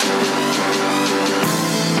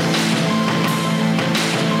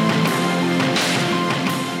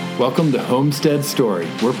Welcome to Homestead Story.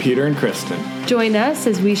 We're Peter and Kristen. Join us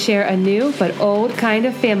as we share a new but old kind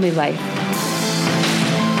of family life.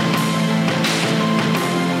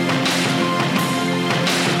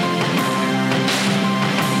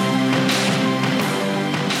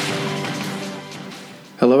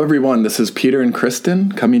 Hello, everyone. This is Peter and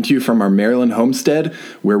Kristen coming to you from our Maryland homestead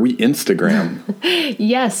where we Instagram.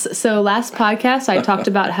 Yes. So last podcast, I talked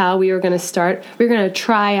about how we were going to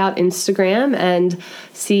try out Instagram and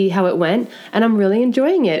see how it went. And I'm really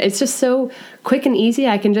enjoying it. It's just so quick and easy.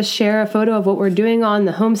 I can just share a photo of what we're doing on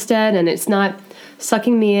the homestead, and it's not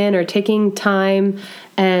sucking me in or taking time.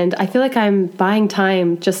 And I feel like I'm buying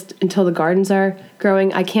time just until the gardens are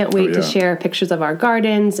growing. I can't wait to share pictures of our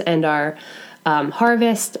gardens and our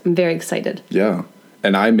harvest. I'm very excited. Yeah.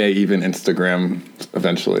 And I may even Instagram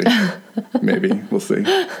eventually. Maybe. We'll see.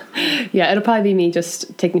 Yeah, it'll probably be me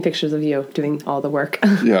just taking pictures of you doing all the work.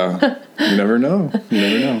 Yeah. You never know. You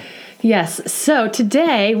never know. Yes. So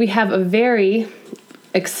today we have a very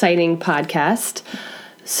exciting podcast.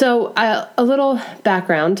 So a little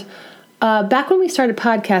background. Back when we started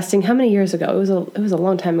podcasting, how many years ago? It was a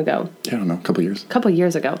long time ago. I don't know, a couple years. A couple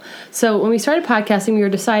years ago. So when we started podcasting, we were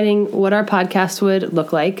deciding what our podcast would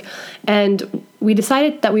look like, and we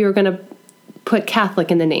decided that we were going to put Catholic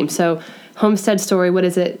in the name. So Homestead Story, what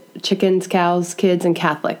is it? Chickens, cows, kids, and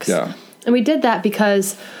Catholics. Yeah. And we did that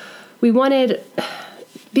because we wanted,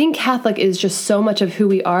 being Catholic is just so much of who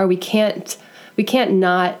we are. We can't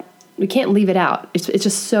leave it out. It's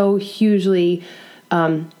just so hugely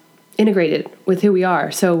integrated with who we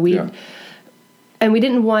are. So we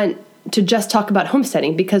didn't want to just talk about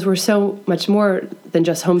homesteading because we're so much more than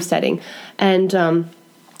just homesteading. And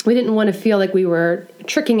we didn't want to feel like we were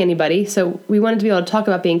tricking anybody. So we wanted to be able to talk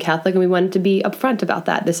about being Catholic, and we wanted to be upfront about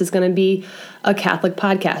that. This is going to be a Catholic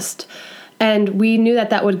podcast. And we knew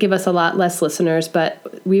that would give us a lot less listeners,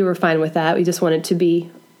 but we were fine with that. We just wanted to be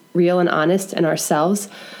real and honest and ourselves.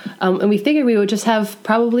 And we figured we would just have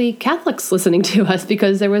probably Catholics listening to us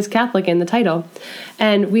because there was Catholic in the title.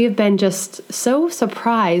 And we have been just so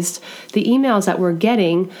surprised. The emails that we're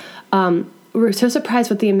getting, we're so surprised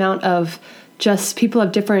with the amount of just people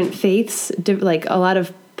of different faiths, like a lot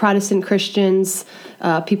of Protestant Christians,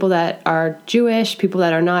 people that are Jewish, people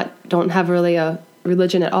that don't have really a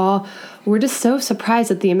religion at all. We're just so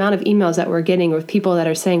surprised at the amount of emails that we're getting with people that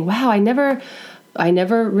are saying, wow, I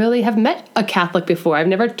never really have met a Catholic before. I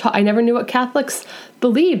never knew what Catholics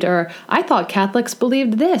believed, or I thought Catholics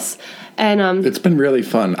believed this. And it's been really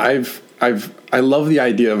fun. I love the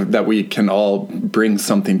idea that we can all bring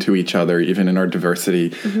something to each other, even in our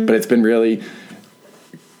diversity. Mm-hmm. But it's been really,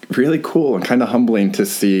 really cool and kind of humbling to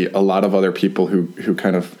see a lot of other people who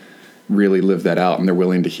kind of really live that out, and they're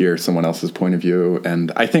willing to hear someone else's point of view.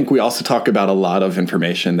 And I think we also talk about a lot of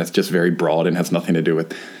information that's just very broad and has nothing to do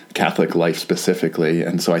with Catholic life specifically.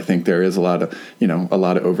 And so I think there is a lot of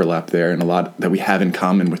overlap there, and a lot that we have in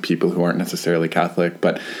common with people who aren't necessarily Catholic.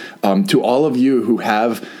 But to all of you who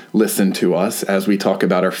have listened to us as we talk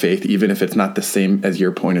about our faith, even if it's not the same as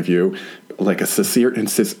your point of view, like a sincere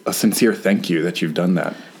thank you that you've done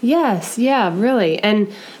that. Yes. Yeah, really.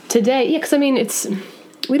 And today, because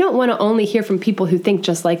we don't want to only hear from people who think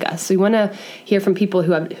just like us. We want to hear from people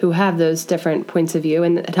who have those different points of view,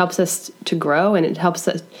 and it helps us to grow, and it helps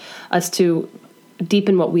us to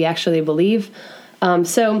deepen what we actually believe. But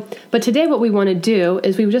today what we want to do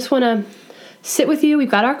is we just want to sit with you. We've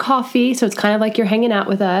got our coffee, so it's kind of like you're hanging out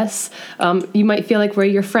with us. You might feel like we're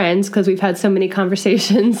your friends because we've had so many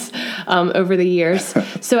conversations over the years.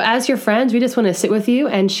 So as your friends, we just want to sit with you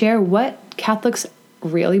and share what Catholics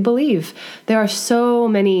really believe. There are so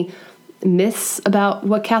many myths about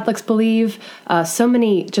what Catholics believe, so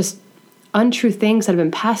many just untrue things that have been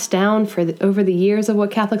passed down over the years of what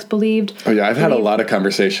Catholics believed. Oh yeah, I've had a lot of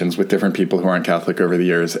conversations with different people who aren't Catholic over the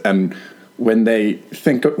years, and when they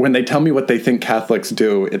tell me what they think Catholics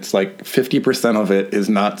do, it's like 50% of it is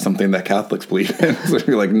not something that Catholics believe in. So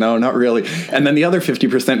you're like, no, not really. And then the other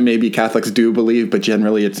 50% maybe Catholics do believe, but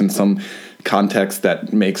generally it's in some context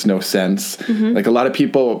that makes no sense. Mm-hmm. Like a lot of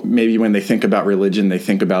people, maybe when they think about religion, they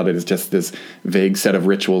think about it as just this vague set of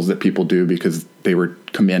rituals that people do because they were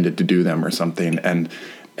commanded to do them or something. And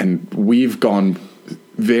we've gone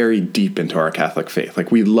very deep into our Catholic faith.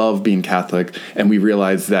 Like we love being Catholic, and we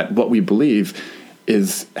realize that what we believe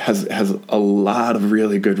has a lot of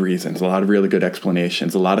really good reasons, a lot of really good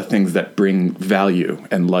explanations, a lot of things that bring value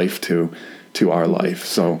and life to our life.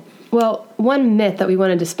 So, well, one myth that we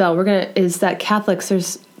want to dispel is that Catholics,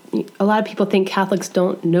 there's a lot of people think Catholics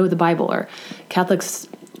don't know the Bible, or Catholics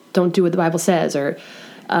don't do what the Bible says,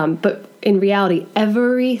 but in reality,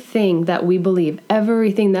 everything that we believe,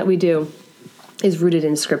 everything that we do is rooted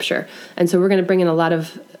in Scripture. And so we're going to bring in a lot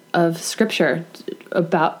of Scripture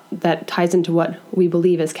about that ties into what we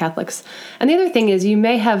believe as Catholics. And the other thing is, you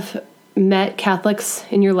may have met Catholics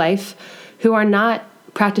in your life who are not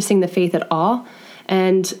practicing the faith at all.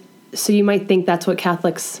 And so you might think that's what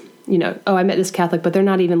Catholics, oh, I met this Catholic, but they're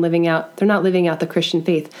not living out the Christian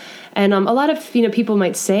faith. And a lot of, people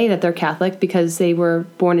might say that they're Catholic because they were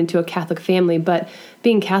born into a Catholic family, but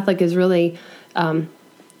being Catholic is really,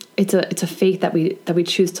 it's a faith that we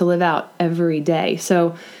choose to live out every day.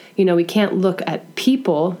 So, we can't look at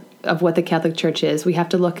people of what the Catholic Church is. We have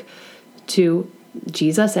to look to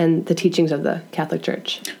Jesus and the teachings of the Catholic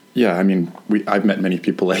Church. Yeah, I mean, I've met many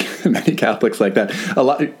people many Catholics like that. A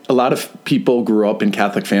lot of people grew up in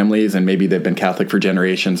Catholic families, and maybe they've been Catholic for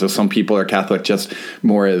generations. So some people are Catholic just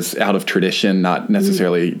more as out of tradition, not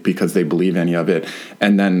necessarily because they believe any of it.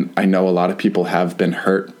 And then I know a lot of people have been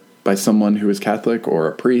hurt by someone who is Catholic or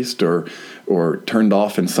a priest or turned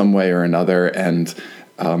off in some way or another, and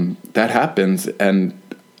that happens. And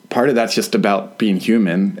part of that's just about being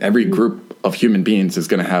human. Every group of human beings is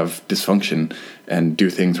going to have dysfunction and do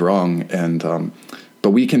things wrong. And, but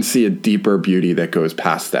we can see a deeper beauty that goes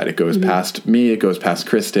past that. It goes past me, it goes past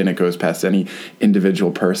Kristen, it goes past any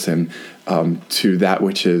individual person, to that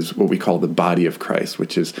which is what we call the body of Christ,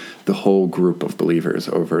 which is the whole group of believers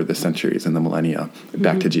over the centuries and the millennia,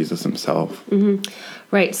 back to Jesus himself.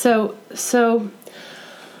 Right. So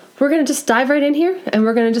we're going to just dive right in here, and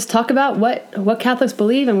we're going to just talk about what Catholics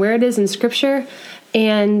believe and where it is in Scripture.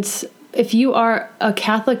 And if you are a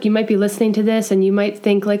Catholic, you might be listening to this and you might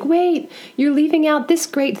think like, wait, you're leaving out this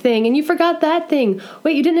great thing and you forgot that thing.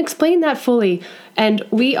 Wait, you didn't explain that fully. And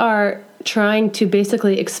we are trying to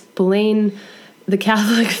basically explain the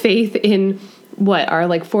Catholic faith in our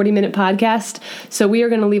 40-minute podcast. So we are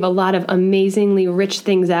going to leave a lot of amazingly rich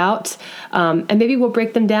things out. And maybe we'll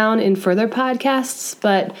break them down in further podcasts,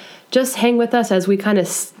 but just hang with us as we kind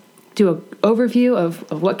of do an overview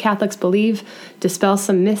of what Catholics believe, dispel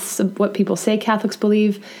some myths of what people say Catholics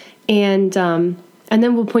believe, and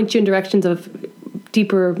then we'll point you in directions of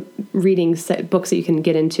deeper readings, books that you can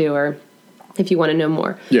get into, or if you want to know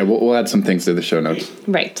more. Yeah, we'll add some things to the show notes.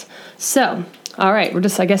 Right. So, all right, are we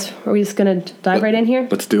just going to dive right in here?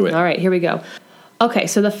 Let's do it. All right, here we go. Okay,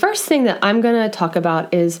 so the first thing that I'm going to talk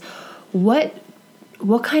about is what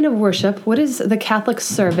kind of worship, what does the Catholic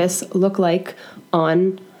service look like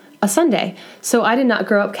on a Sunday? So I did not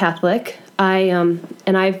grow up Catholic. I've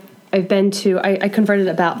converted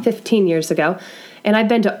about 15 years ago, and I've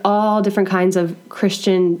been to all different kinds of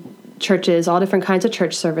Christian churches, all different kinds of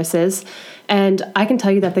church services, and I can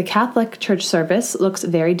tell you that the Catholic church service looks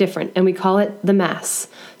very different, and we call it the Mass.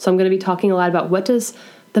 So I'm going to be talking a lot about what does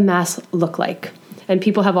the Mass look like, and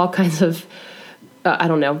people have all kinds of,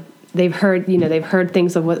 they've heard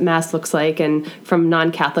things of what Mass looks like and from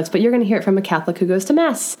non-Catholics, but you're going to hear it from a Catholic who goes to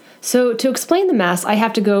Mass. So to explain the Mass, I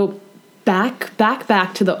have to go back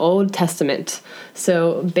to the Old Testament.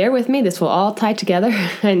 So bear with me, this will all tie together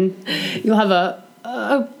and you'll have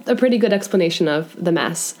a pretty good explanation of the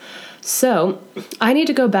Mass. So I need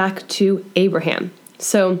to go back to Abraham.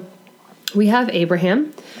 So we have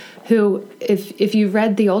Abraham, who, if you've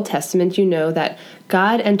read the Old Testament, you know that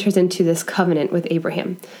God enters into this covenant with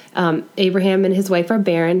Abraham. Abraham and his wife are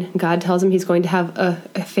barren. God tells him he's going to have a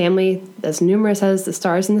family as numerous as the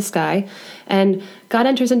stars in the sky. And God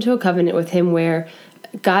enters into a covenant with him where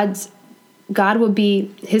God will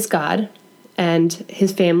be his God, and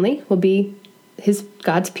his family will be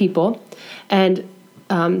God's people, and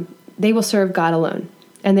they will serve God alone.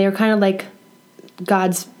 And they are kind of like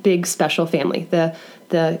God's big special family,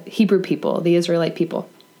 the Hebrew people, the Israelite people.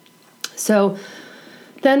 So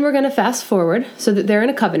then we're going to fast forward, so that they're in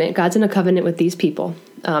a covenant. God's in a covenant with these people.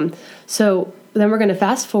 So then we're going to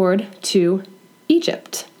fast forward to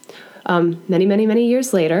Egypt. Many, many, many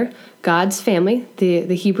years later, God's family,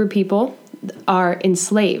 the Hebrew people, are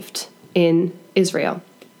enslaved in Israel.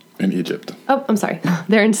 In Egypt. Oh, I'm sorry.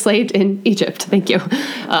 They're enslaved in Egypt. Thank you.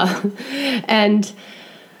 And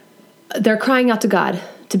they're crying out to God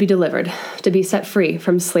to be delivered, to be set free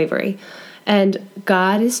from slavery. And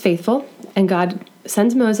God is faithful, and God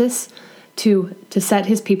sends Moses to set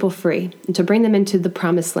his people free and to bring them into the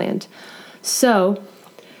promised land. So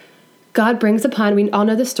God brings upon, we all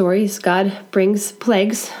know the stories, God brings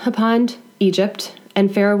plagues upon Egypt,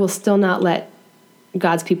 and Pharaoh will still not let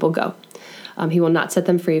God's people go. He will not set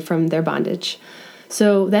them free from their bondage.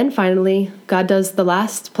 So then finally, God does the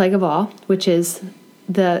last plague of all, which is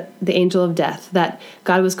the angel of death, that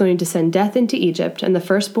God was going to send death into Egypt, and the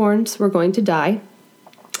firstborns were going to die.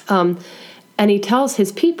 And he tells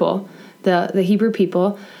his people, the Hebrew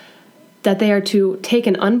people, that they are to take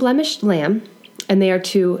an unblemished lamb and they are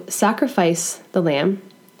to sacrifice the lamb.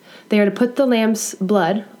 They are to put the lamb's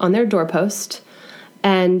blood on their doorpost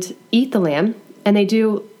and eat the lamb. And they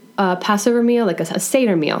do a Passover meal, like a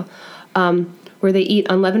Seder meal, where they eat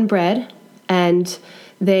unleavened bread, and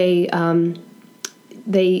they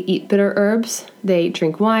eat bitter herbs, they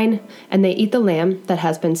drink wine, and they eat the lamb that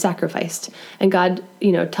has been sacrificed. And God,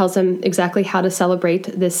 tells them exactly how to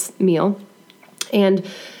celebrate this meal. And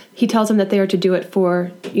he tells them that they are to do it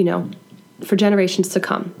for generations to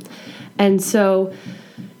come. And so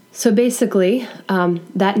basically,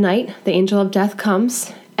 that night, the angel of death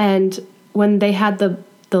comes, and when they had the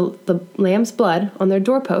lamb's blood on their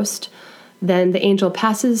doorpost, then the angel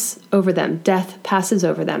passes over them. Death passes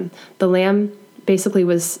over them. The lamb basically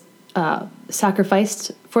was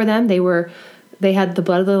sacrificed for them. They had the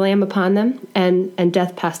blood of the lamb upon them, and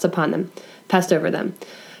death passed over them.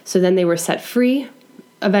 So then they were set free.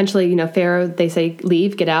 Eventually, Pharaoh, they say,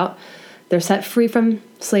 leave, get out. They're set free from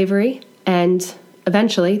slavery, and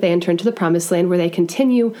eventually they enter into the promised land, where they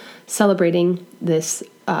continue celebrating this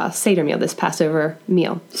Seder meal, this Passover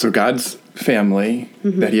meal. So God's family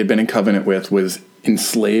that he had been in covenant with was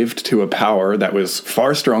enslaved to a power that was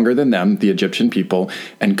far stronger than them, the Egyptian people,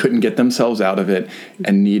 and couldn't get themselves out of it,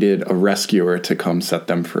 and needed a rescuer to come set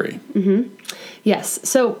them free. Mm-hmm. Yes.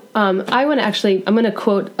 So I'm going to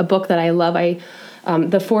quote a book that I love.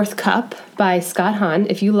 The Fourth Cup by Scott Hahn.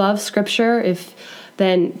 If you love scripture,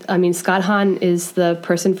 Scott Hahn is the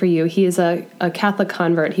person for you. He is a Catholic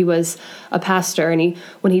convert. He was a pastor, and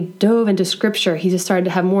when he dove into scripture, he just started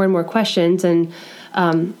to have more and more questions, and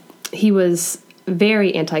he was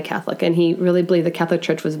very anti-Catholic, and he really believed the Catholic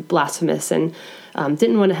Church was blasphemous, and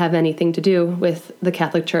didn't want to have anything to do with the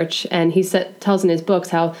Catholic Church. And he tells in his books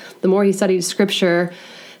how the more he studied scripture,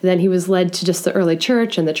 then he was led to just the early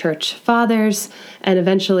church and the church fathers, and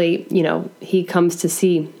eventually, he comes to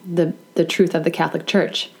see the truth of the Catholic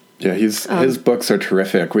Church. Yeah, his books are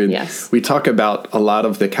terrific. We talk about a lot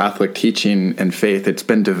of the Catholic teaching and faith. It's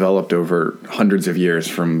been developed over hundreds of years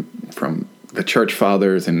from the church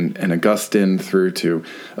fathers and Augustine through to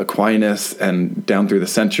Aquinas and down through the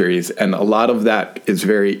centuries. And a lot of that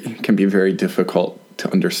can be very difficult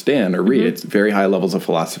to understand or read. Mm-hmm. It's very high levels of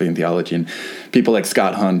philosophy and theology. And people like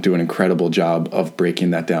Scott Hahn do an incredible job of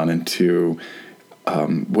breaking that down into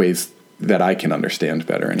ways that I can understand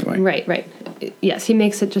better anyway. Right. Yes, he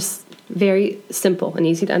makes it just very simple and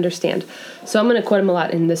easy to understand. So I'm going to quote him a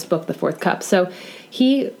lot in this book, The Fourth Cup. So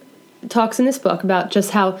he talks in this book about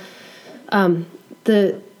just how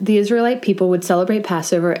the Israelite people would celebrate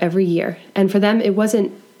Passover every year. And for them, it was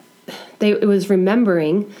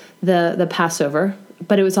remembering the Passover,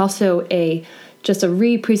 but it was also just a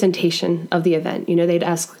representation of the event. They'd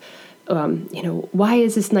ask, why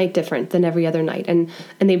is this night different than every other night? And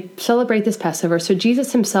they celebrate this Passover. So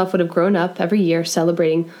Jesus himself would have grown up every year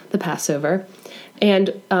celebrating the Passover.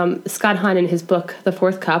 And Scott Hahn, in his book, The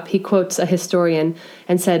Fourth Cup, he quotes a historian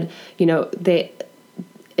and said,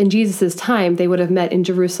 in Jesus' time, they would have met in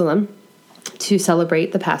Jerusalem to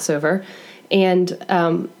celebrate the Passover. And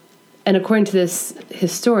according to this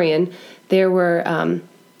historian, there were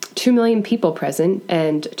 2 million people present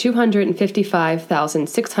and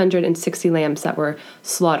 255,660 lambs that were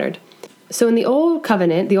slaughtered. So in the Old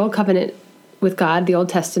Covenant with God, the Old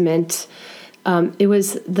Testament, it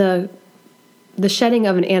was the shedding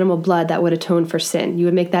of an animal blood that would atone for sin. You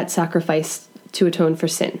would make that sacrifice to atone for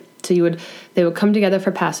sin. So they would come together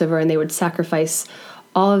for Passover, and they would sacrifice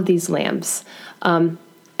all of these lambs. And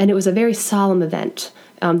it was a very solemn event.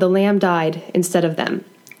 The lamb died instead of them.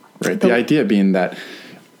 Right. The idea being that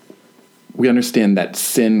we understand that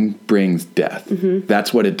sin brings death. Mm-hmm.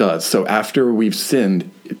 That's what it does. So after we've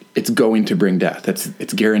sinned, it's going to bring death.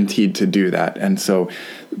 It's guaranteed to do that. And so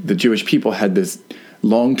the Jewish people had this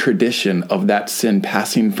long tradition of that sin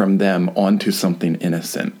passing from them onto something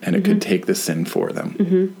innocent, and it could take the sin for them.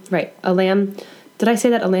 Mm-hmm. Right. A lamb. Did I say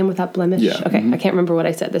that? A lamb without blemish? Yeah. Okay. Mm-hmm. I can't remember what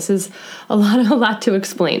I said. This is a lot to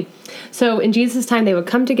explain. So in Jesus' time, they would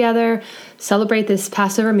come together, celebrate this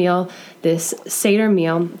Passover meal, this Seder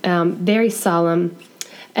meal, very solemn.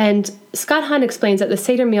 And Scott Hahn explains that the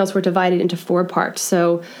Seder meals were divided into 4 parts.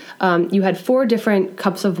 So you had 4 different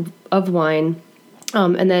cups of wine,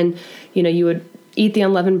 and then you would eat the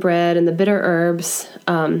unleavened bread and the bitter herbs,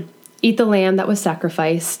 eat the lamb that was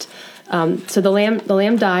sacrificed. So the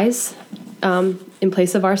lamb dies in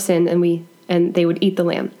place of our sin, and they would eat the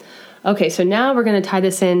lamb. Okay, so now we're going to tie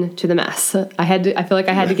this in to the Mass. I feel like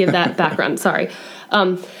I had to give that background. Sorry.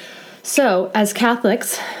 So as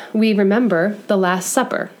Catholics, we remember the Last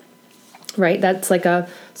Supper, right? That's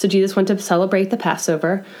so Jesus went to celebrate the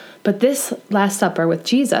Passover, but this Last Supper with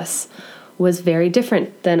Jesus was very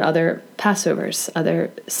different than other Passovers, other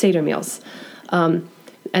Seder meals.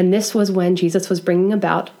 And this was when Jesus was bringing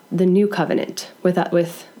about the new covenant with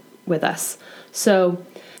us. So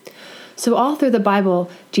all through the Bible,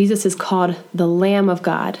 Jesus is called the Lamb of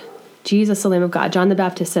God. Jesus, the Lamb of God. John the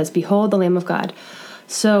Baptist says, "Behold, the Lamb of God."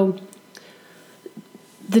 So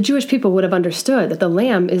the Jewish people would have understood that the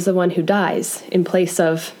Lamb is the one who dies in place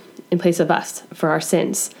of us for our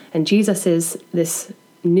sins. And Jesus is this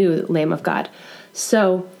new Lamb of God.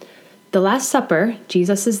 So the Last Supper,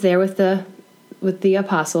 Jesus is there with the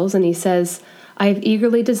apostles, and he says, "I have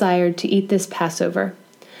eagerly desired to eat this Passover."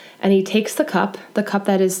 And he takes the cup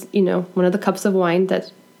that is, one of the cups of wine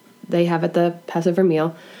that they have at the Passover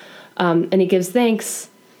meal, and he gives thanks,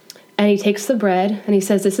 and he takes the bread, and he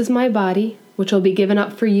says, "This is my body, which will be given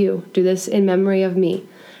up for you. Do this in memory of me."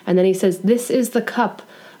 And then he says, "This is the cup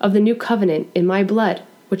of the new covenant in my blood,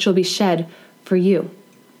 which will be shed for you."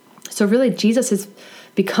 So really, Jesus is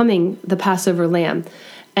becoming the Passover lamb.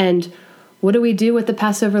 And what do we do with the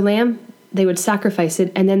Passover lamb? They would sacrifice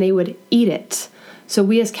it, and then they would eat it. So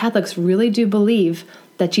we as Catholics really do believe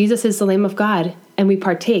that Jesus is the Lamb of God, and we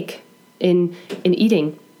partake in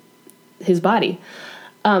eating his body.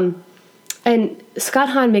 And Scott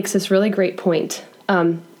Hahn makes this really great point.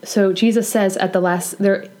 So Jesus says at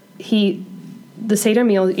the Seder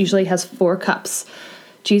meal usually has 4 cups.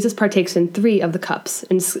 Jesus partakes in 3 of the cups.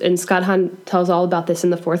 And Scott Hahn tells all about this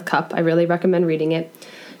in the 4th cup. I really recommend reading it.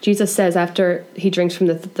 Jesus says after he drinks from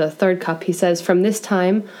the 3rd cup, he says, "From this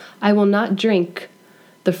time I will not drink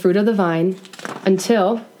the fruit of the vine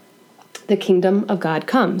until the kingdom of God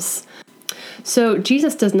comes." So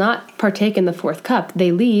Jesus does not partake in the 4th cup.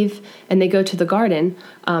 They leave and they go to the garden.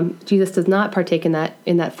 Jesus does not partake in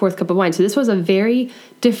that 4th cup of wine. So this was a very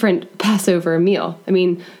different Passover meal. I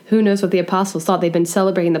mean, who knows what the apostles thought? They've been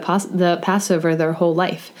celebrating the Passover their whole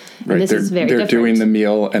life. And this is very different. They're doing the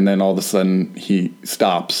meal, and then all of a sudden he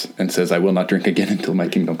stops and says, "I will not drink again until my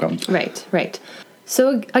kingdom comes." Right.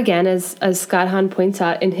 So again, as Scott Hahn points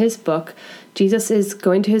out in his book, Jesus is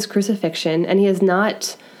going to his crucifixion, and he has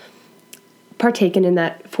not partaken in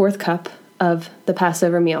that 4th cup of the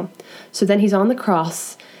Passover meal. So then he's on the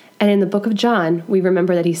cross, and in the book of John, we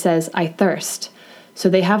remember that he says, "I thirst." So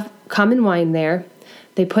they have common wine there.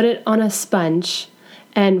 They put it on a sponge,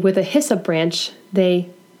 and with a hyssop branch, they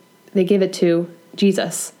give it to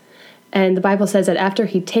Jesus. And the Bible says that after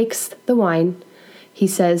he takes the wine, he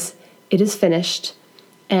says, "It is finished,"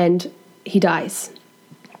 and he dies.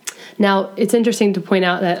 Now, it's interesting to point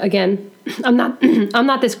out that, again, I'm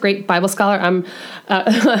not this great Bible scholar. I'm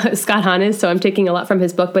Scott Hahn is, so I'm taking a lot from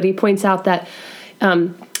his book. But he points out that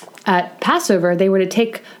at Passover they were to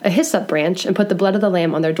take a hyssop branch and put the blood of the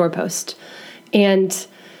lamb on their doorpost, and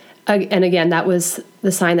again that was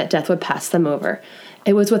the sign that death would pass them over.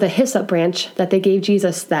 It was with a hyssop branch that they gave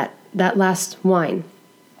Jesus that last wine,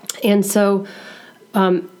 and so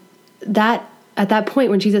that at that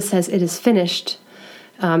point when Jesus says it is finished.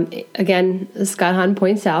 Again, Scott Hahn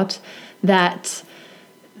points out that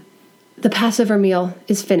the Passover meal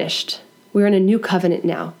is finished. We're in a new covenant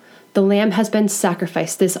now. The lamb has been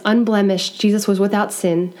sacrificed. This unblemished, Jesus was without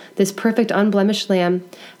sin. This perfect unblemished lamb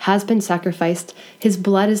has been sacrificed. His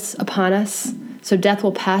blood is upon us, so death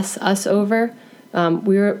will pass us over.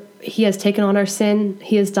 He has taken on our sin.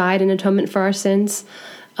 He has died in atonement for our sins,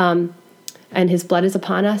 and his blood is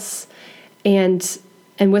upon us. And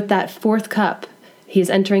with that 4th cup, he is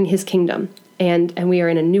entering his kingdom, and we are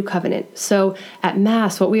in a new covenant. So at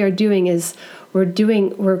Mass, what we are doing is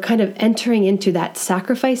we're kind of entering into that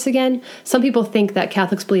sacrifice again. Some people think that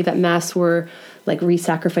Catholics believe at Mass we're like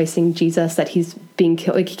re-sacrificing Jesus, that he's being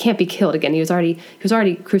killed. Like, he can't be killed again. He was already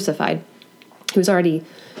crucified. He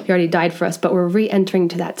already died for us, but we're re-entering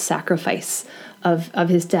to that sacrifice of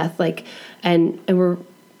his death. Like, and we're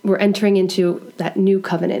entering into that new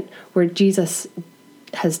covenant where Jesus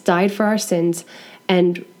has died for our sins,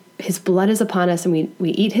 and his blood is upon us, and we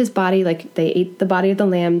eat his body like they ate the body of the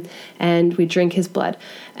lamb, and we drink his blood.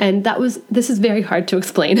 And this is very hard to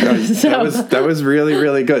explain. That was really,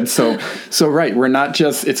 really good. So right,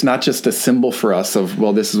 it's not just a symbol for us of,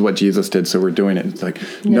 well, this is what Jesus did, so we're doing it. It's like,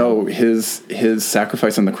 no, his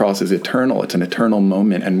sacrifice on the cross is eternal. It's an eternal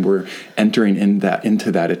moment, and we're entering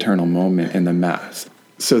into that eternal moment in the Mass.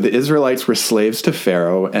 So the Israelites were slaves to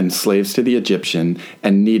Pharaoh and slaves to the Egyptian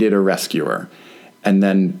and needed a rescuer. And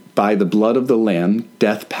then by the blood of the Lamb,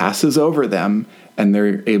 death passes over them, and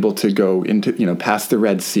they're able to go into, past the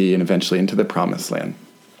Red Sea and eventually into the Promised Land.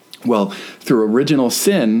 Well, through original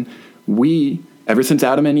sin, we, ever since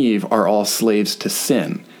Adam and Eve, are all slaves to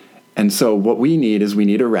sin. And so what we need is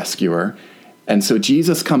a rescuer. And so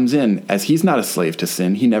Jesus comes in as he's not a slave to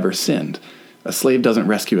sin. He never sinned. A slave doesn't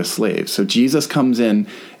rescue a slave. So Jesus comes in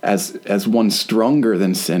as one stronger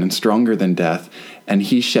than sin and stronger than death, and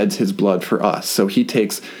he sheds his blood for us. So he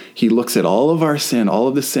looks at all of our sin, all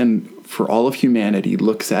of the sin for all of humanity,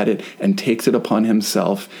 looks at it and takes it upon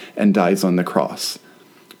himself and dies on the cross.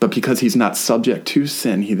 But because he's not subject to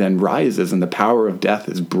sin, he then rises and the power of death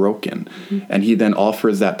is broken. Mm-hmm. And he then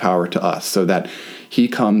offers that power to us so that he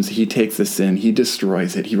comes, he takes the sin, he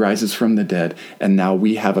destroys it, he rises from the dead, and now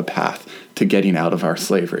we have a path to getting out of our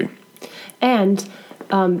slavery. And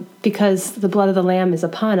because the blood of the Lamb is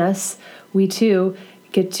upon us, we too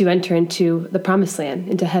get to enter into the promised land,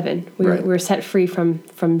 into heaven. We're set free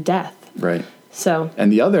from death. Right. So,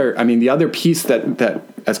 and the other piece that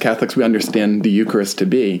as Catholics we understand the Eucharist to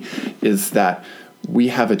be is that we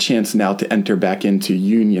have a chance now to enter back into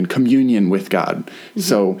communion with God. Mm-hmm.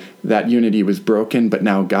 So that unity was broken, but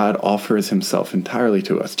now God offers himself entirely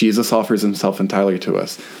to us. Jesus offers himself entirely to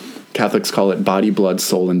us. Catholics call it body, blood,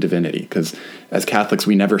 soul, and divinity, because as Catholics,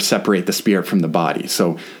 we never separate the spirit from the body.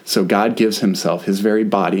 So God gives himself his very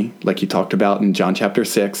body, like he talked about in John chapter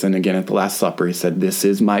 6, and again at the Last Supper, he said, "This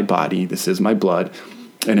is my body, this is my blood."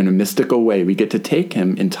 And in a mystical way, we get to take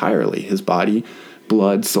him entirely, his body,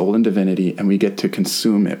 blood, soul, and divinity, and we get to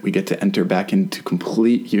consume it. We get to enter back into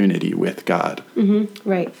complete unity with God. Mm-hmm.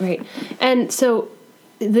 Right. And so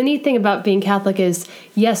the neat thing about being Catholic is,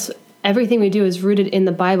 yes, everything we do is rooted in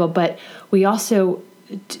the Bible, but we also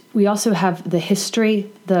have the history,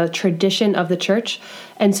 the tradition of the church.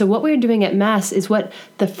 And so what we're doing at Mass is what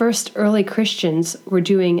the first early Christians were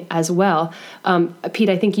doing as well. Pete,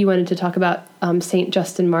 I think you wanted to talk about St.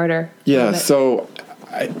 Justin Martyr. Yeah, so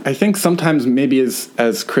I think sometimes maybe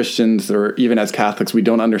as Christians or even as Catholics, we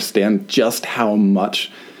don't understand just how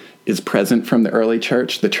much is present from the early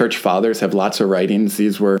church. The church fathers have lots of writings.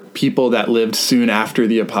 These were people that lived soon after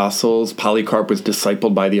the apostles. Polycarp was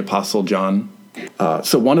discipled by the apostle John.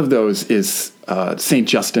 So one of those is St.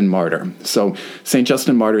 Justin Martyr. So St.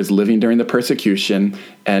 Justin Martyr is living during the persecution,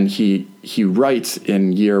 and he writes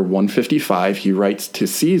in year 155, he writes to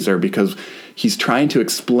Caesar because he's trying to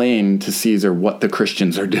explain to Caesar what the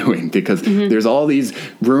Christians are doing, because there's all these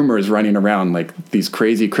rumors running around, like these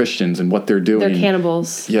crazy Christians and what they're doing. They're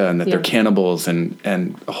cannibals. Yeah, and that they're cannibals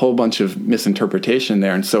and a whole bunch of misinterpretation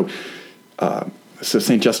there. And so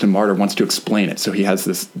St. Justin Martyr wants to explain it. So he has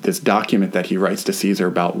this document that he writes to Caesar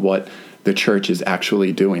about what the church is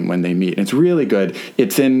actually doing when they meet. And it's really good.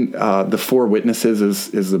 It's in The Four Witnesses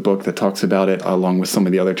is the book that talks about it, along with some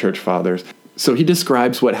of the other church fathers. So he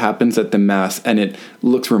describes what happens at the Mass, and it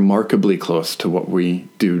looks remarkably close to what we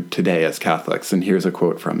do today as Catholics. And here's a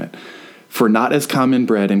quote from it. "For not as common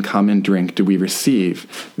bread and common drink do we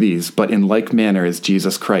receive these, but in like manner as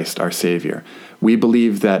Jesus Christ our Savior. We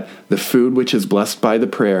believe that the food which is blessed by the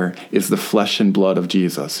prayer is the flesh and blood of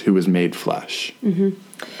Jesus, who was made flesh." Mm-hmm.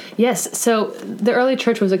 Yes, so the early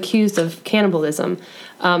church was accused of cannibalism,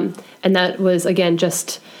 and that was, again,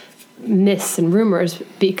 just myths and rumors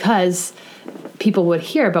because people would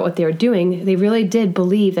hear about what they were doing. They really did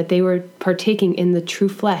believe that they were partaking in the true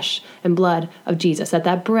flesh and blood of Jesus,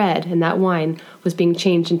 that bread and that wine was being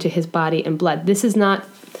changed into his body and blood. This is not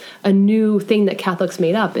a new thing that Catholics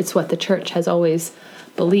made up. It's what the church has always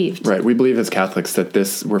believed. Right. We believe as Catholics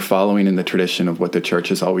that we're following in the tradition of what the church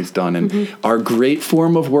has always done. And our great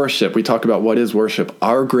form of worship, we talk about what is worship.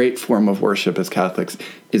 Our great form of worship as Catholics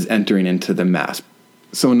is entering into the Mass.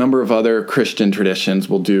 So a number of other Christian traditions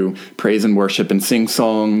will do praise and worship and sing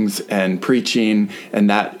songs and preaching, and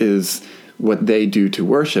that is what they do to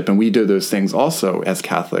worship. And we do those things also as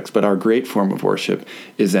Catholics, but our great form of worship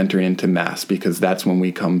is entering into Mass, because that's when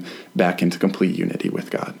we come back into complete unity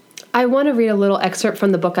with God. I want to read a little excerpt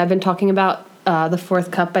from the book I've been talking about, The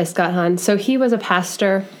Fourth Cup by Scott Hahn. So he was a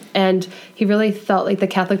pastor, and he really felt like the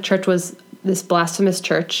Catholic Church was this blasphemous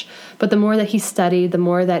church. But the more that he studied, the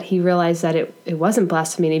more that he realized that it wasn't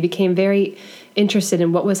blasphemy, and he became very interested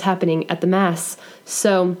in what was happening at the Mass.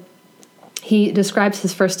 So he describes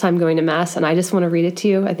his first time going to Mass, and I just want to read it to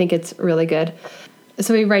you. I think it's really good.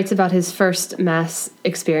 So he writes about his first Mass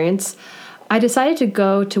experience. "I decided to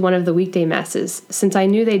go to one of the weekday Masses, since I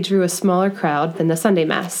knew they drew a smaller crowd than the Sunday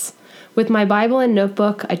Mass. With my Bible and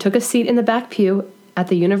notebook, I took a seat in the back pew at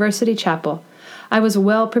the University Chapel. I was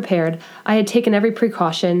well prepared. I had taken every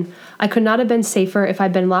precaution. I could not have been safer if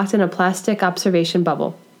I'd been locked in a plastic observation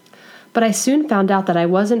bubble. But I soon found out that I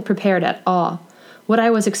wasn't prepared at all. What I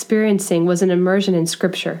was experiencing was an immersion in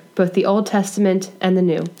Scripture, both the Old Testament and the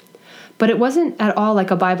New. But it wasn't at all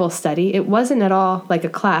like a Bible study. It wasn't at all like a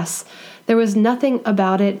class. There was nothing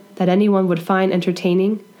about it that anyone would find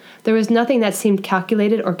entertaining. There was nothing that seemed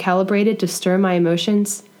calculated or calibrated to stir my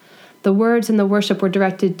emotions. The words and the worship were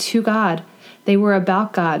directed to God. They were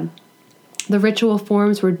about God. The ritual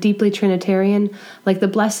forms were deeply Trinitarian, like the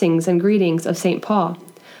blessings and greetings of St. Paul.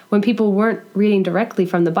 When people weren't reading directly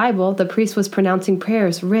from the Bible, the priest was pronouncing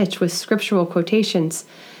prayers rich with scriptural quotations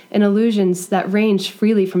and allusions that ranged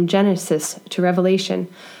freely from Genesis to Revelation,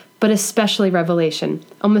 but especially Revelation.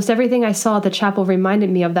 Almost everything I saw at the chapel reminded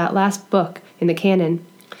me of that last book in the canon.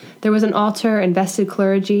 There was an altar and vested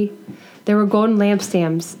clergy. There were golden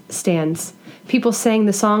lampstands. People sang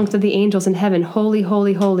the songs of the angels in heaven, holy,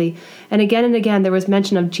 holy, holy, and again there was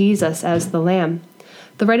mention of Jesus as the Lamb.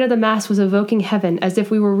 The rite of the Mass was evoking heaven as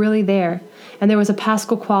if we were really there, and there was a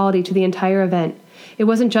paschal quality to the entire event. It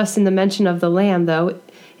wasn't just in the mention of the Lamb, though.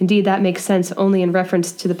 Indeed, that makes sense only in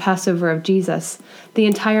reference to the Passover of Jesus. The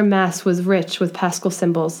entire Mass was rich with paschal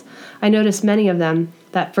symbols. I noticed many of them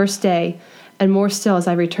that first day, and more still as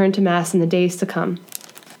I returned to Mass in the days to come.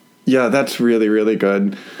 Yeah, that's really, really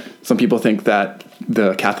good. Some people think that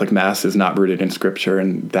the Catholic Mass is not rooted in Scripture,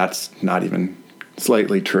 and that's not even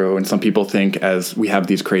slightly true. And some people think as we have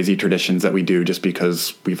these crazy traditions that we do just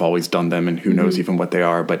because we've always done them and who knows even what they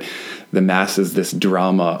are. But the Mass is this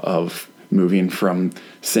drama of moving from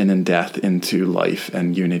sin and death into life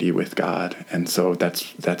and unity with God. And so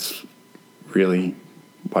that's really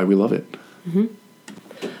why we love it. Mm-hmm.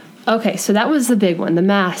 Okay, so that was the big one, the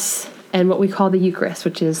Mass and what we call the Eucharist,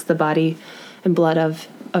 which is the body and blood of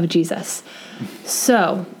Jesus.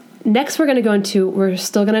 So next we're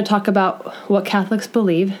still going to talk about what Catholics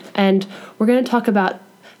believe, and we're going to talk about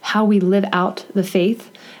how we live out the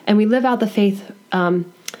faith. And we live out the faith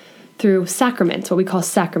through sacraments, what we call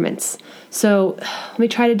sacraments. So let me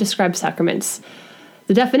try to describe sacraments.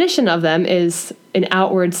 The definition of them is an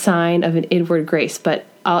outward sign of an inward grace, but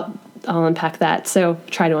I'll unpack that. So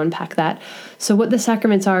try to unpack that. So what the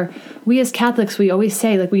sacraments are, we as Catholics, we always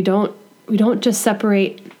say, like, we don't just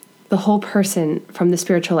separate the whole person from the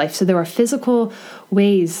spiritual life. So there are physical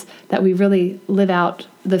ways that we really live out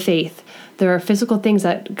the faith. There are physical things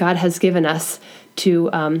that God has given us to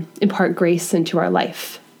impart grace into our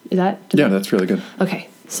life. That's really good. Okay,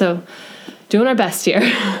 so doing our best here.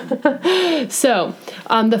 So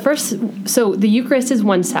the Eucharist is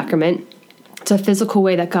one sacrament. It's a physical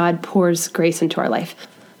way that God pours grace into our life.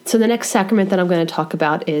 So the next sacrament that I'm going to talk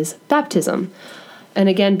about is baptism. And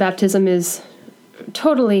again, baptism is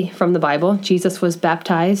totally from the Bible. Jesus was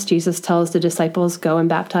baptized. Jesus tells the disciples, go and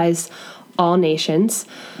baptize all nations.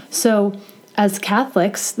 So as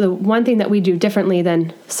Catholics, the one thing that we do differently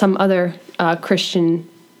than some other Christian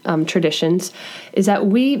traditions is that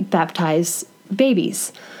we baptize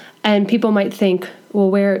babies. And people might think, well,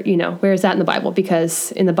 where is that in the Bible?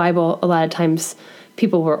 Because in the Bible, a lot of times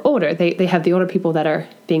people were older. They have the older people that are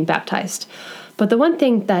being baptized. But the one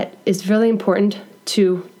thing that is really important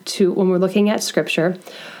to when we're looking at Scripture,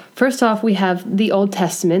 first off, we have the Old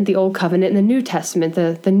Testament, the Old Covenant, and the New Testament,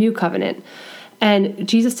 the New Covenant. And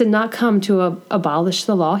Jesus did not come to abolish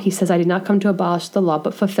the law. He says, I did not come to abolish the law,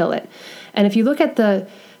 but fulfill it. And if you look at the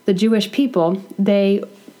Jewish people, they,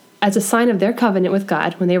 as a sign of their covenant with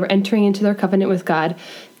God, when they were entering into their covenant with God,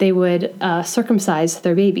 they would circumcise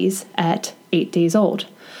their babies at 8 days old.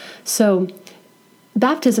 So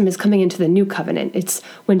baptism is coming into the new covenant. It's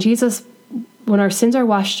when our sins are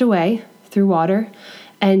washed away through water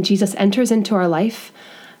and Jesus enters into our life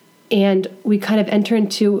and we kind of enter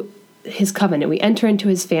into his covenant. We enter into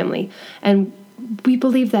his family. And we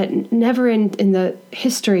believe that never in the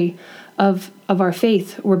history of our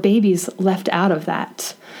faith were babies left out of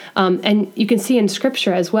that. And you can see in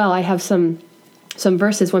Scripture as well, I have some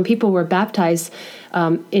verses. When people were baptized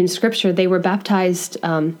in Scripture, they were baptized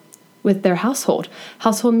with their household.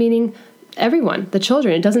 Household meaning everyone, the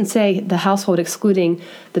children. It doesn't say the household excluding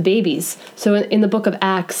the babies. So in the book of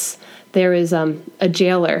Acts, there is a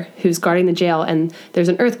jailer who's guarding the jail, and there's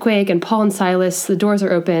an earthquake, and Paul and Silas, the doors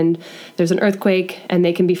are opened, there's an earthquake, and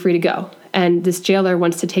they can be free to go. And this jailer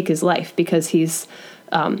wants to take his life because he's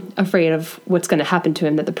afraid of what's going to happen to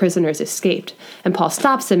him, that the prisoners escaped. And Paul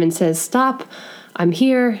stops him and says, stop, I'm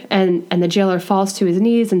here. And the jailer falls to his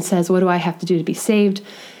knees and says, what do I have to do to be saved?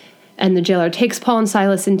 And the jailer takes Paul and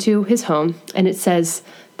Silas into his home, and it says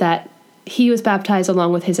that he was baptized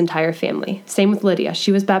along with his entire family. Same with Lydia.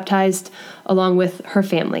 She was baptized along with her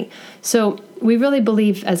family. So we really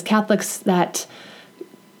believe as Catholics that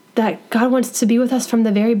God wants to be with us from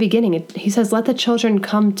the very beginning. He says, let the children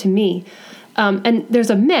come to me. And there's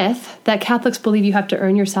a myth that Catholics believe you have to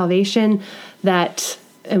earn your salvation,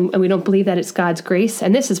 and we don't believe that it's God's grace.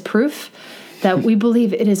 And this is proof that we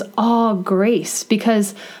believe it is all grace,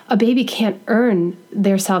 because a baby can't earn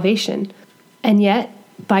their salvation. And yet,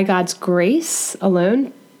 by God's grace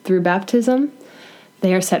alone, through baptism,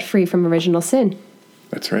 they are set free from original sin.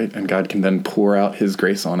 That's right. And God can then pour out his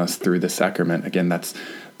grace on us through the sacrament. Again, that's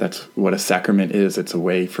what a sacrament is. It's a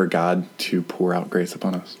way for God to pour out grace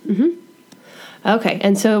upon us. Mm-hmm. Okay,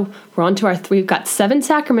 and so we're on to we've got 7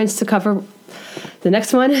 sacraments to cover. The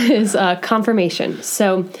next one is confirmation.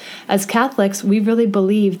 So as Catholics, we really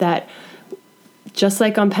believe that just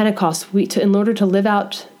like on Pentecost, in order to live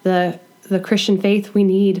out the Christian faith, we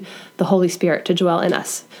need the Holy Spirit to dwell in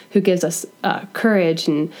us, who gives us courage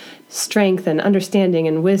and strength and understanding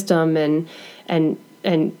and wisdom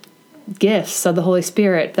and gifts of the Holy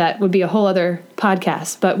Spirit. That would be a whole other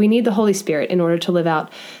podcast, but we need the Holy Spirit in order to live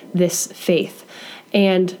out this faith.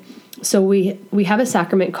 And so we have a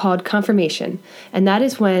sacrament called confirmation, and that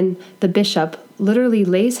is when the bishop literally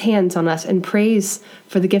lays hands on us and prays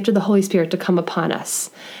for the gift of the Holy Spirit to come upon us.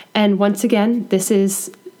 And once again, this is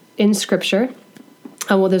in Scripture.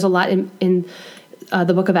 Well, there's a lot in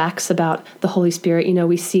the book of Acts about the Holy Spirit. You know,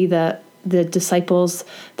 we see the disciples,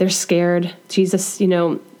 they're scared. Jesus,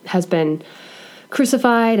 has been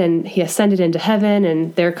crucified and he ascended into heaven,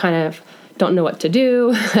 and they're kind of don't know what to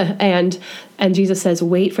do. and Jesus says,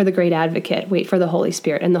 wait for the great advocate, wait for the Holy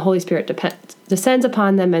Spirit. And the Holy Spirit descends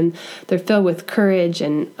upon them, and they're filled with courage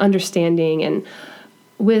and understanding and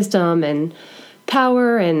wisdom and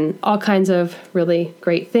power and all kinds of really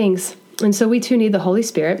great things. And so we too need the Holy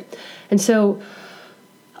Spirit. And so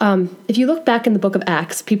if you look back in the book of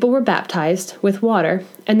Acts, people were baptized with water,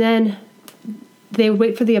 and then they would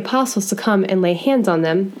wait for the apostles to come and lay hands on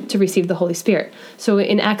them to receive the Holy Spirit. So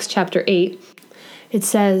in Acts chapter 8, it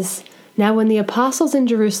says, "Now when the apostles in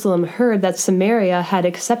Jerusalem heard that Samaria had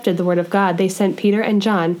accepted the word of God, they sent Peter and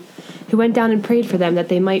John, who went down and prayed for them that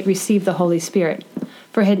they might receive the Holy Spirit.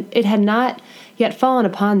 For it had not yet fallen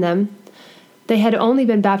upon them. They had only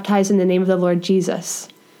been baptized in the name of the Lord Jesus.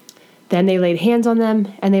 Then they laid hands on them,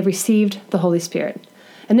 and they received the Holy Spirit."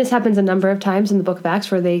 And this happens a number of times in the book of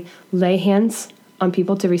Acts, where they lay hands on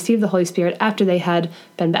people to receive the Holy Spirit after they had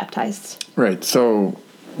been baptized. Right. So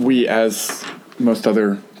we, as most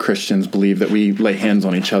other Christians, believe that we lay hands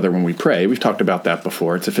on each other when we pray. We've talked about that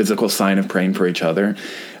before. It's a physical sign of praying for each other.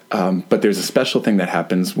 But there's a special thing that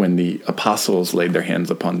happens when the apostles laid their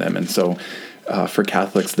hands upon them. And so for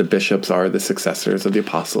Catholics, the bishops are the successors of the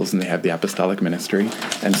apostles, and they have the apostolic ministry.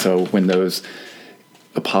 And so when those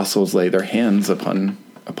apostles lay their hands upon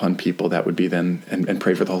people, that would be then, and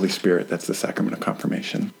pray for the Holy Spirit. That's the sacrament of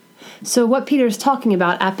confirmation. So what Peter's talking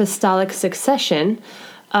about, apostolic succession,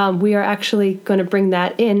 we are actually going to bring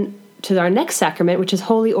that in to our next sacrament, which is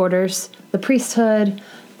holy orders, the priesthood,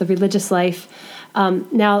 the religious life.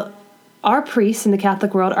 Now, our priests in the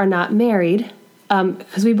Catholic world are not married,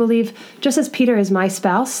 because we believe, just as Peter is my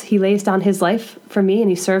spouse, he lays down his life for me and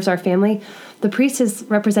he serves our family. The priest is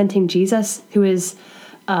representing Jesus, who is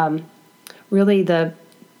really the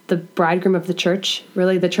bridegroom of the church.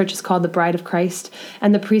 Really, the church is called the bride of Christ,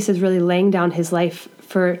 and the priest is really laying down his life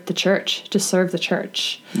for the church, to serve the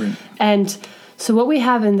church. Right. And so what we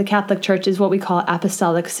have in the Catholic Church is what we call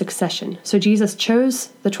apostolic succession. So Jesus chose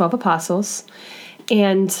the 12 apostles,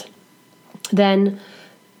 and then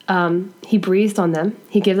he breathed on them.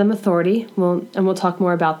 He gave them authority, and we'll talk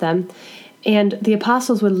more about them. And the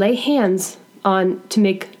apostles would lay hands on to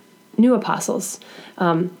make new apostles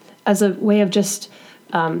as a way of just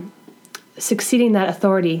succeeding that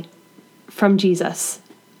authority from Jesus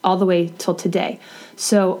all the way till today.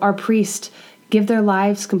 So our priests give their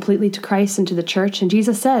lives completely to Christ and to the church. And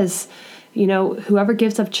Jesus says, whoever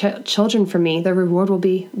gives up children for me, their reward will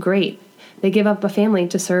be great. They give up a family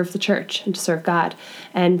to serve the church and to serve God.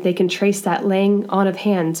 And they can trace that laying on of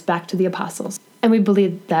hands back to the apostles. And we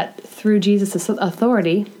believe that through Jesus'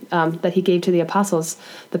 authority that he gave to the apostles,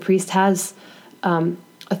 the priest has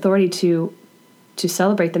authority to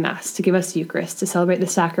celebrate the Mass, to give us the Eucharist, to celebrate the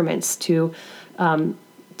sacraments, to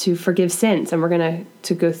forgive sins. And we're going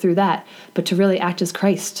to go through that, but to really act as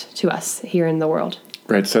Christ to us here in the world.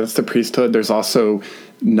 Right, so that's the priesthood. There's also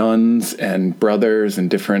nuns and brothers and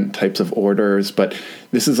different types of orders, but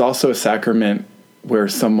this is also a sacrament where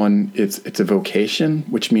someone, it's a vocation,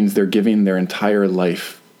 which means they're giving their entire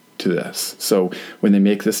life to this. So when they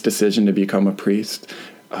make this decision to become a priest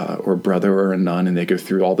or brother or a nun, and they go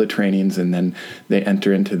through all the trainings, and then they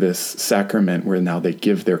enter into this sacrament where now they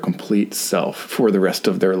give their complete self for the rest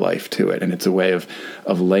of their life to it. And it's a way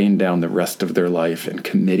of laying down the rest of their life and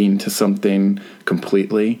committing to something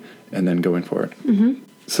completely and then going for it. Mm-hmm.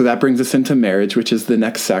 So that brings us into marriage, which is the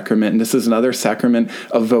next sacrament. And this is another sacrament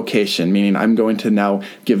of vocation, meaning I'm going to now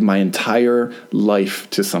give my entire life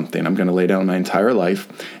to something. I'm going to lay down my entire life.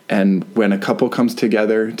 And when a couple comes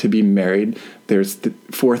together to be married, there's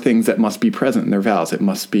 4 things that must be present in their vows. It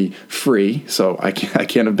must be free. So I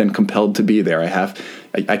can't have been compelled to be there.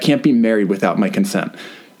 I can't be married without my consent.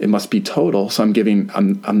 It must be total. So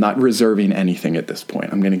I'm not reserving anything at this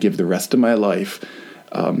point. I'm going to give the rest of my life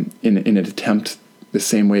in an attempt, the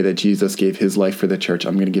same way that Jesus gave his life for the church.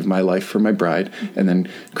 I'm going to give my life for my bride, and then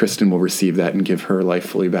Kristen will receive that and give her life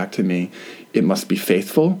fully back to me. It must be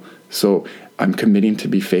faithful. So I'm committing to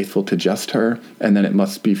be faithful to just her. And then it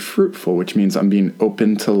must be fruitful, which means I'm being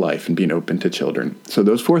open to life and being open to children. So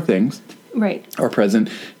those 4 things are present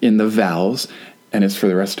in the vows, and it's for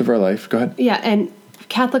the rest of our life. Go ahead. Yeah, and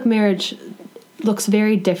Catholic marriage looks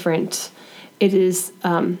very different. It is,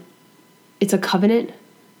 it's a covenant.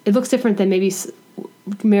 It looks different than maybe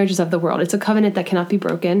marriages of the world. It's a covenant that cannot be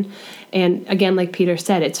broken. And again, like Peter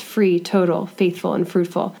said, it's free, total, faithful, and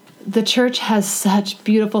fruitful. The church has such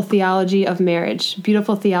beautiful theology of marriage,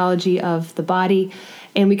 beautiful theology of the body,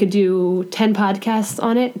 and we could do 10 podcasts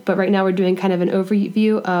on it, but right now we're doing kind of an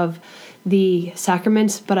overview of the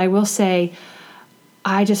sacraments. But I will say,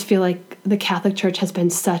 I just feel like the Catholic Church has been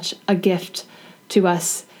such a gift to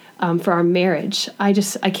us for our marriage. I'm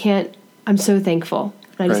so thankful.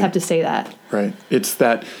 I just have to say that. Right. It's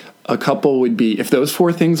that a couple would be, if those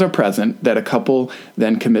 4 things are present, that a couple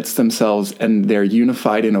then commits themselves and they're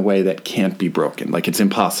unified in a way that can't be broken. Like it's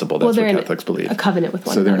impossible. That's what Catholics believe. A covenant with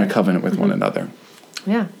one another. So they're in a covenant with one another.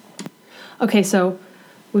 Yeah. Okay, so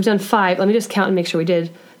we've done 5. Let me just count and make sure we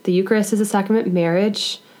did. The Eucharist is a sacrament,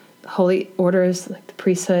 marriage, holy orders, like the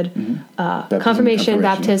priesthood, confirmation,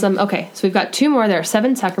 baptism. Okay, so we've got 2 more. There are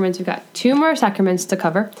 7 sacraments. We've got 2 more sacraments to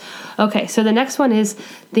cover. Okay, so the next one is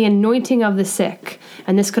the anointing of the sick.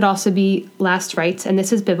 And this could also be last rites, and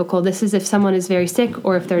this is biblical. This is if someone is very sick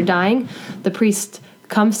or if they're dying, the priest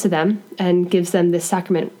comes to them and gives them this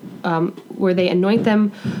sacrament where they anoint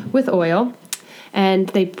them with oil, and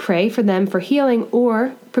they pray for them for healing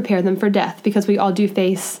or prepare them for death, because we all do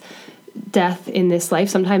face death in this life.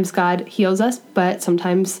 Sometimes God heals us, but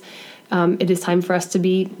sometimes it is time for us to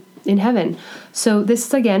be in heaven. So this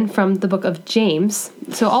is again from the book of James.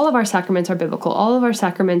 So all of our sacraments are biblical. All of our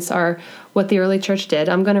sacraments are what the early church did.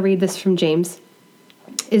 I'm going to read this from James.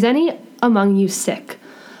 Is any among you sick?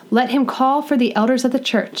 Let him call for the elders of the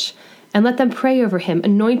church, and let them pray over him,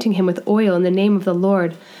 anointing him with oil in the name of the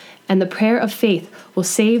Lord. And the prayer of faith will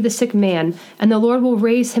save the sick man, and the Lord will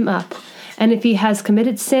raise him up. And if he has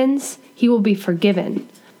committed sins, he will be forgiven.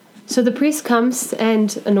 So the priest comes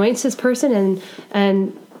and anoints this person,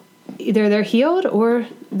 and either they're healed or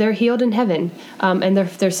they're healed in heaven, and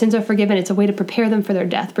their sins are forgiven. It's a way to prepare them for their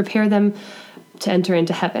death, prepare them to enter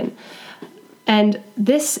into heaven. And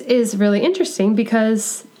this is really interesting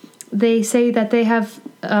because they say that they have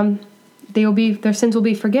their sins will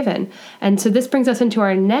be forgiven. And so this brings us into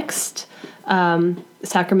our next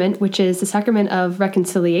sacrament, which is the sacrament of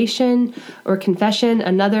reconciliation or confession,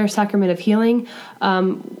 another sacrament of healing.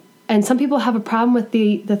 And some people have a problem with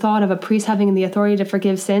the thought of a priest having the authority to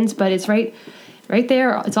forgive sins, but it's right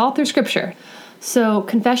there. It's all through Scripture. So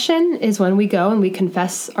confession is when we go and we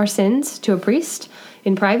confess our sins to a priest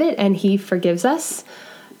in private, and he forgives us.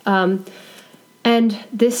 And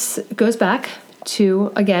this goes back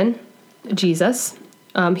to, again, Jesus.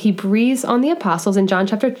 He breathes on the apostles. In John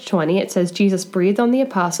chapter 20, it says, Jesus breathed on the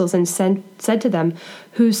apostles and said to them,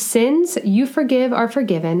 whose sins you forgive are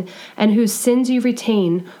forgiven, and whose sins you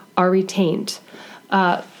retain are retained.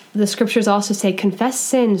 The scriptures also say, confess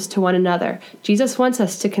sins to one another. Jesus wants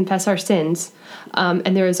us to confess our sins,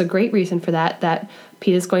 and there is a great reason for that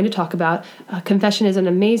Pete is going to talk about. Confession is an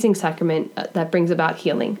amazing sacrament that brings about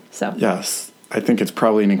healing. So yes. I think it's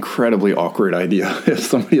probably an incredibly awkward idea if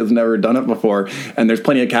somebody has never done it before. And there's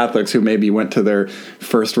plenty of Catholics who maybe went to their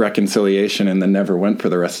first reconciliation and then never went for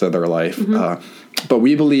the rest of their life. Mm-hmm. But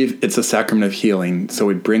we believe it's a sacrament of healing, so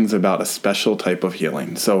it brings about a special type of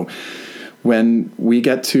healing. So when we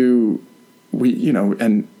get to,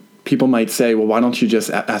 and people might say, well, why don't you just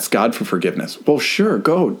ask God for forgiveness? Well, sure,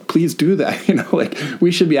 go. Please do that.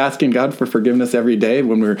 We should be asking God for forgiveness every day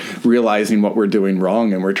when we're realizing what we're doing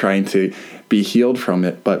wrong and we're trying to be healed from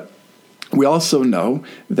it. But we also know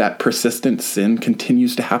that persistent sin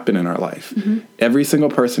continues to happen in our life. Mm-hmm. Every single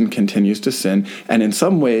person continues to sin. And in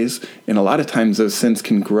some ways, in a lot of times, those sins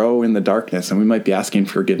can grow in the darkness. And we might be asking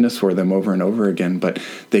forgiveness for them over and over again, but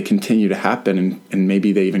they continue to happen, and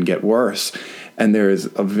maybe they even get worse. And there is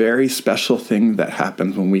a very special thing that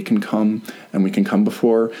happens when we can come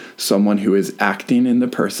before someone who is acting in the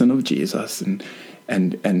person of Jesus.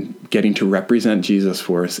 and getting to represent Jesus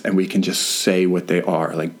for us, and we can just say what they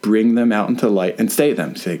are, like bring them out into light and say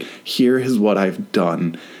them. Say, here is what I've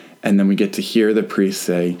done. And then we get to hear the priest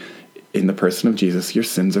say, in the person of Jesus, your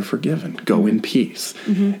sins are forgiven. Go in peace.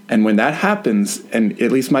 And when that happens, and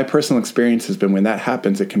at least my personal experience has been when that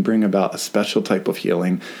happens, it can bring about a special type of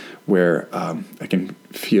healing where I can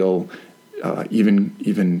feel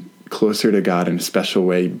even closer to God in a special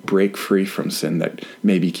way, break free from sin that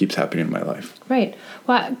maybe keeps happening in my life. Right.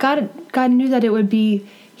 Well, God knew that it would be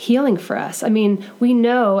healing for us. I mean, we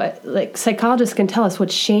know, like psychologists can tell us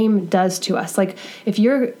what shame does to us. Like if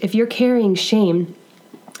you're carrying shame,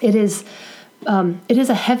 it is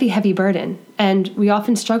a heavy, heavy burden, and we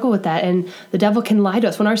often struggle with that. And the devil can lie to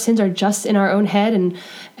us when our sins are just in our own head,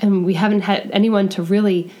 and we haven't had anyone to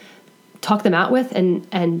really talk them out with,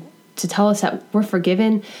 and to tell us that we're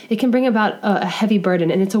forgiven. It can bring about a heavy burden,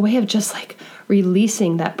 and it's a way of just like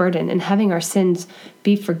releasing that burden and having our sins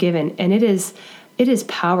be forgiven. And it is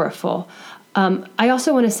powerful. I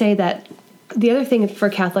also want to say that the other thing for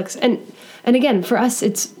Catholics, and again for us,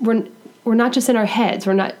 we're not just in our heads.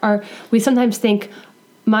 We sometimes think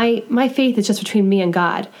my faith is just between me and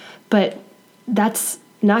God, but that's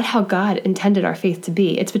not how God intended our faith to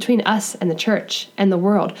be. It's between us and the church and the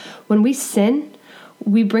world. When we sin,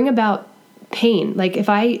 we bring about pain. Like if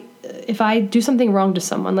I do something wrong to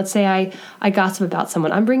someone, let's say I gossip about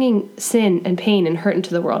someone, I'm bringing sin and pain and hurt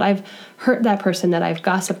into the world. I've hurt that person that I've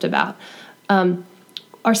gossiped about.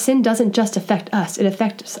 Our sin doesn't just affect us, it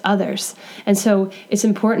affects others. And so it's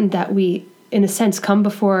important that we, in a sense, come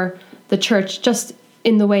before the church just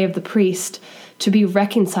in the way of the priest to be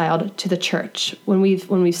reconciled to the church. When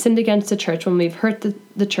we've sinned against the church, when we've hurt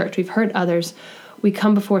the church, we've hurt others, we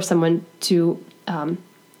come before someone to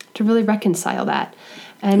really reconcile that.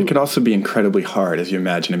 And it could also be incredibly hard, as you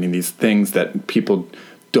imagine. I mean, these things that you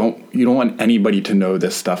don't want anybody to know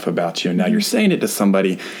this stuff about you. Now you're saying it to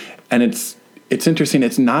somebody, and it's interesting.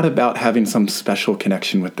 It's not about having some special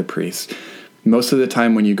connection with the priest. Most of the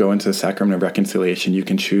time when you go into the sacrament of reconciliation, you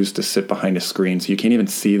can choose to sit behind a screen, so you can't even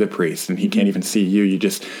see the priest, and he can't even see you.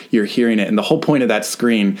 You're hearing it. And the whole point of that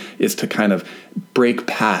screen is to kind of break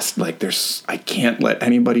past, like, I can't let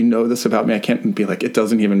anybody know this about me. I can't be like, it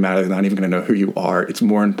doesn't even matter. They're not even going to know who you are. It's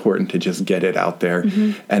more important to just get it out there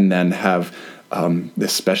and then have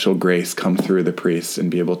this special grace come through the priest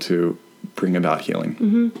and be able to bring about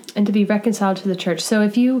healing. And to be reconciled to the church. So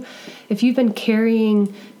if you've been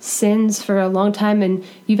carrying sins for a long time and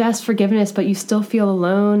you've asked forgiveness, but you still feel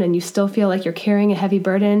alone and you still feel like you're carrying a heavy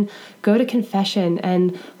burden, go to confession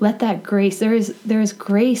and let that grace. There is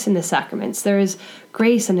grace in the sacraments. There is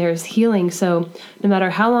grace and there is healing. So no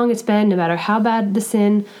matter how long it's been, no matter how bad the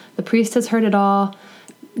sin, the priest has heard it all.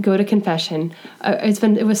 Go to confession.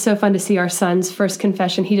 It was so fun to see our son's first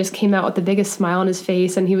confession. He just came out with the biggest smile on his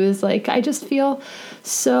face, and he was like, "I just feel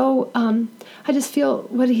so.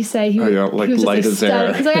 What did he say? He was light as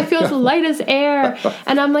air." He's like, "I feel as light as air,"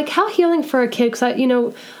 and I'm like, "How healing for a kid?" Because I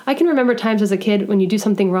can remember times as a kid when you do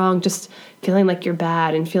something wrong, just feeling like you're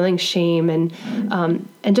bad and feeling shame, and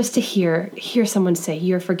just to hear someone say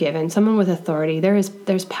you're forgiven, someone with authority,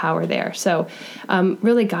 there's power there. So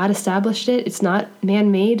really, God established it. It's not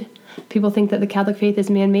man-made. People think that the Catholic faith is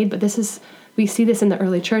man-made, but we see this in the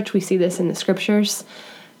early church. We see this in the scriptures.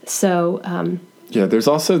 So there's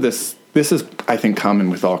also this. This is, I think, common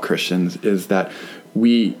with all Christians, is that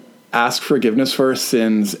we ask forgiveness for our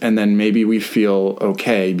sins, and then maybe we feel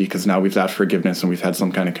okay because now we've asked forgiveness and we've had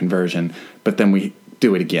some kind of conversion, but then we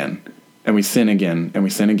do it again, and we sin again, and we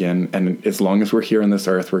sin again, and as long as we're here on this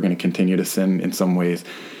earth, we're going to continue to sin in some ways.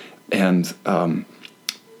 And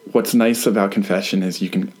what's nice about confession is you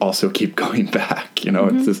can also keep going back.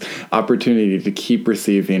 It's this opportunity to keep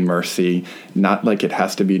receiving mercy, not like it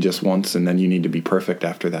has to be just once and then you need to be perfect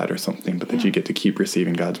after that or something, but that you get to keep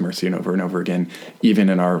receiving God's mercy and over again, even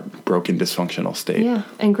in our broken, dysfunctional state. Yeah,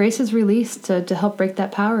 and grace is released to help break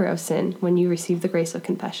that power of sin when you receive the grace of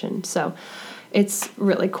confession. So it's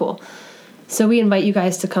really cool. So we invite you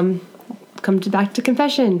guys to come back to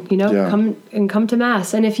confession, come to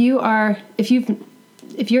Mass. And if you're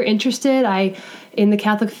interested, in the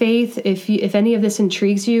Catholic faith, if any of this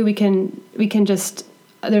intrigues you, we can just,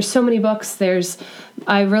 there's so many books.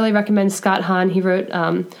 I really recommend Scott Hahn. He wrote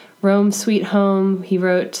Rome, Sweet Home. He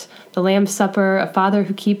wrote The Lamb's Supper, A Father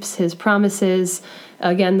Who Keeps His Promises,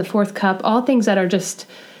 again, The Fourth Cup, all things that are just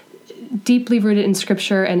deeply rooted in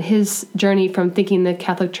Scripture, and his journey from thinking the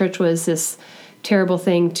Catholic Church was this terrible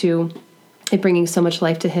thing to it bringing so much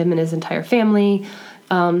life to him and his entire family.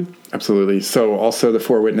 Absolutely. So also the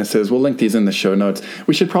Four Witnesses, we'll link these in the show notes.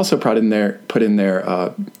 We should also put in there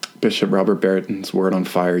Bishop Robert Barton's Word on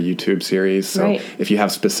Fire YouTube series. So if you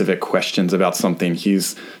have specific questions about something,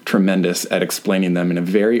 he's tremendous at explaining them in a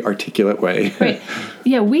very articulate way. Right.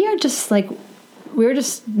 Yeah, we're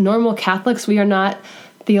just normal Catholics. We are not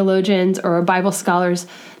theologians or Bible scholars.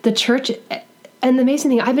 The church, and the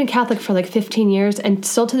amazing thing, I've been Catholic for like 15 years, and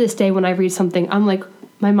still to this day when I read something, I'm like,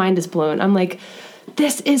 my mind is blown. I'm like,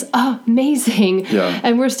 this is amazing. Yeah.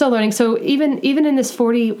 And we're still learning. So even in this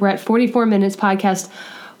we're at 44 minutes podcast,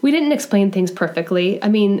 we didn't explain things perfectly. I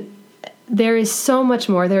mean, there is so much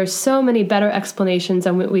more. There are so many better explanations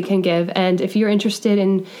than what we can give. And if you're interested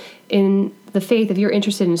in the faith, if you're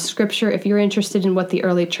interested in scripture, if you're interested in what the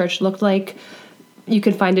early church looked like, you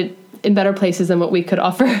can find it in better places than what we could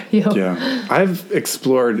offer you. Yeah. I've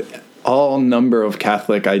explored all number of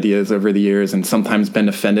Catholic ideas over the years and sometimes been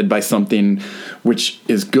offended by something, which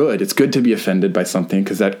is good. It's good to be offended by something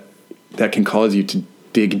because that can cause you to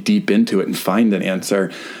dig deep into it and find an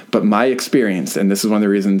answer. But my experience, and this is one of the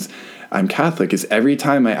reasons I'm Catholic, is every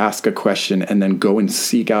time I ask a question and then go and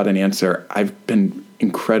seek out an answer, I've been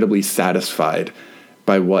incredibly satisfied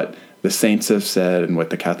by what the saints have said and what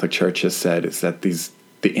the Catholic Church has said, is that the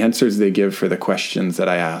answers they give for the questions that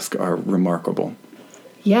I ask are remarkable.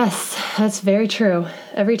 Yes, that's very true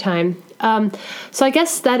every time. So I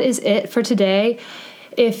guess that is it for today.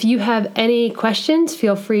 If you have any questions,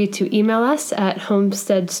 feel free to email us at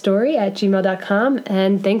homesteadstory@gmail.com.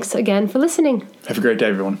 And thanks again for listening. Have a great day,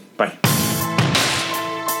 everyone. Bye.